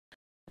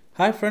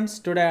Hi friends,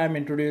 today I am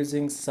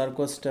introducing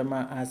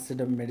Sarcostemma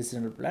acidum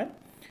medicinal plant.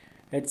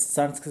 Its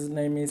Sanskrit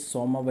name is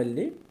Soma,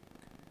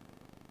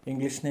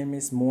 English name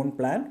is moon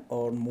plant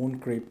or moon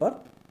creeper.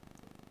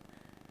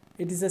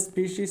 It is a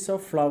species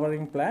of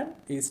flowering plant,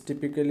 is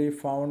typically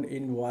found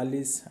in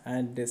valleys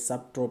and the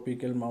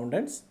subtropical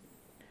mountains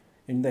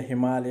in the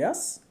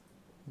Himalayas.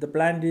 The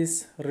plant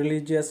is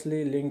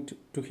religiously linked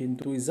to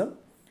Hinduism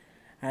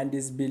and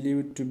is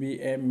believed to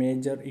be a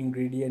major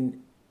ingredient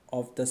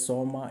of the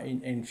Soma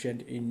in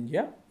ancient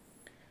India.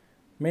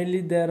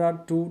 Mainly there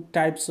are two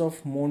types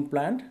of moon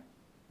plant.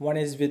 One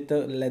is with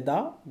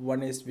leda,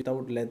 one is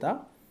without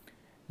leda.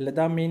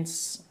 Leda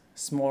means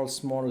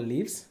small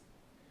leaves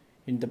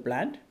in the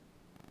plant.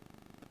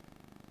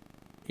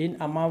 In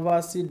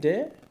Amavasi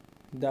day,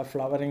 the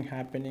flowering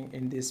happening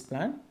in this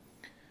plant.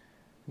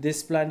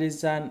 This plant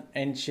is an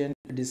ancient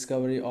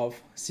discovery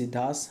of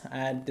Siddhas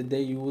and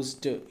they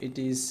used it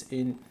is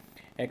in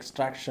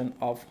extraction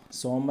of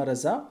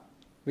Somarasa,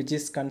 which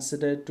is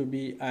considered to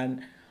be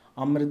an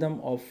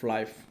amridam of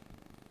life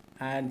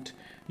and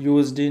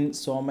used in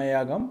Soma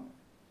Yagam.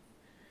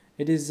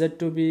 It is said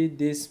to be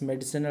this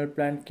medicinal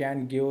plant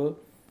can give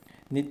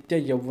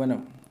Nitya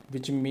Yavvanam,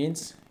 which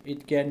means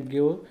it can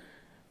give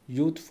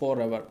youth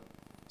forever.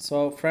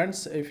 So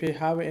friends, if you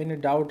have any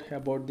doubt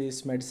about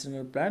this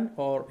medicinal plant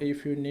or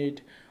if you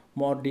need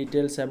more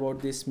details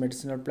about this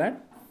medicinal plant,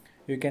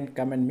 you can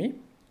comment me.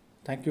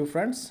 Thank you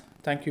friends.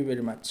 Thank you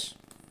very much.